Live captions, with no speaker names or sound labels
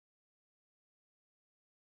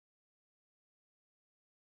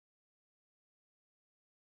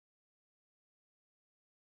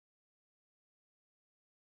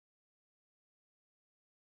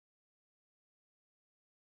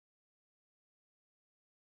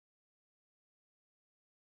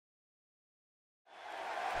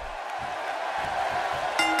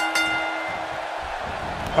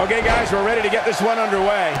Okay, guys, we're ready to get this one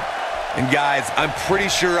underway. And guys, I'm pretty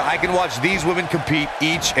sure I can watch these women compete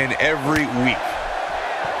each and every week.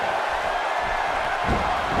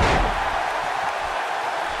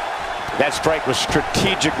 That strike was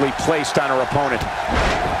strategically placed on her opponent.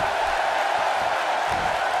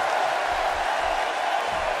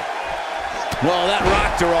 Well, that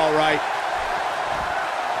rocked her all right.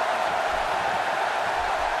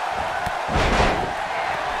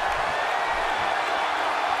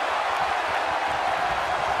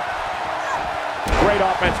 Great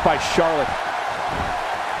offense by Charlotte.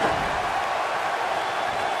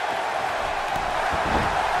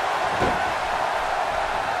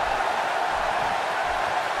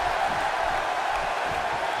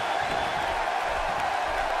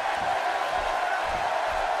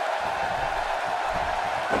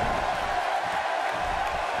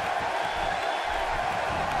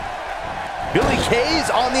 Billie Kay's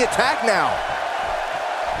on the attack now.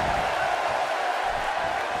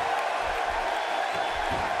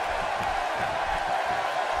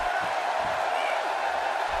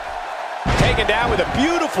 Taken down with a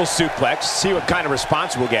beautiful suplex. See what kind of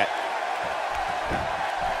response we'll get.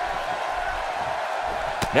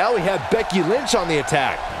 Now we have Becky Lynch on the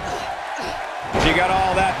attack. She got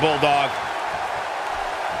all that, Bulldog.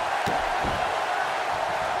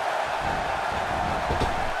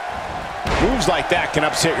 Moves like that can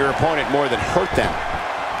upset your opponent more than hurt them.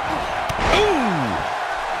 Ooh!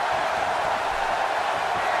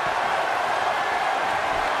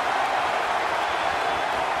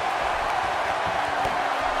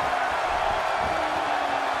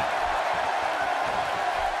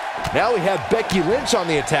 Now we have Becky Lynch on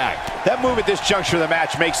the attack. That move at this juncture of the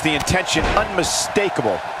match makes the intention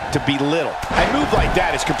unmistakable to belittle. A move like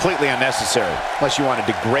that is completely unnecessary, unless you want to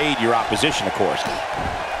degrade your opposition, of course.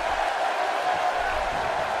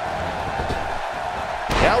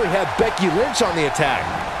 Now we have Becky Lynch on the attack.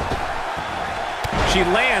 She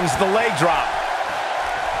lands the leg drop.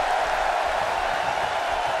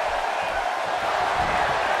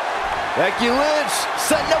 Becky Lynch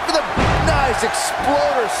setting up for the nice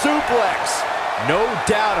exploder suplex. No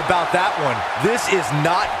doubt about that one. This is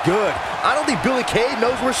not good. I don't think Billie Kay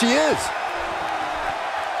knows where she is.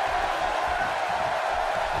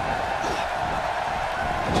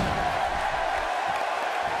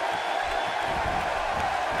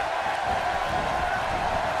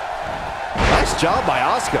 Nice job by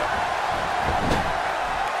Asuka.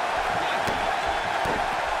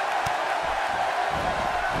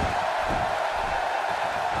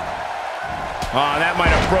 Oh, that might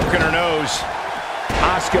have broken her nose.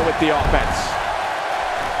 Asuka with the offense.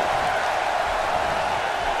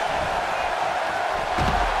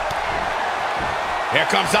 Here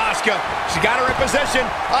comes Asuka. She got her in position.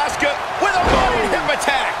 Asuka with a running hip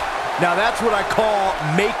attack. Now that's what I call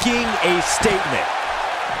making a statement.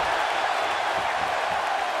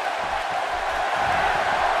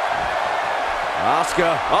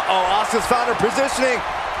 Asuka. Asuka's found her positioning.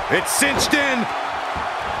 It's cinched in.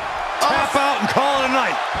 Tap out and call it a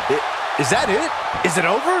night. Is that it? Is it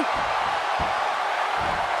over?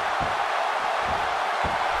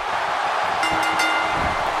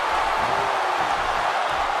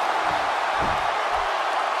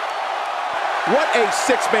 What a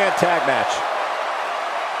six-man tag match.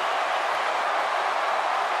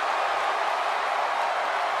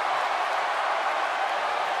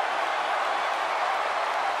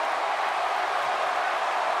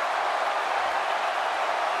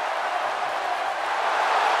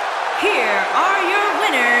 Here are your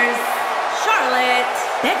winners, Charlotte,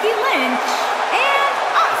 Becky Lynch, and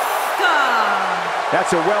Asuka. That's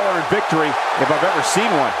a well-earned victory if I've ever seen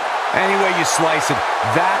one. Any way you slice it,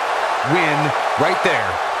 that win right there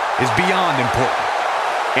is beyond important.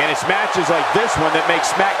 And it's matches like this one that make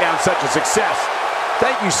SmackDown such a success.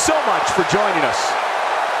 Thank you so much for joining us.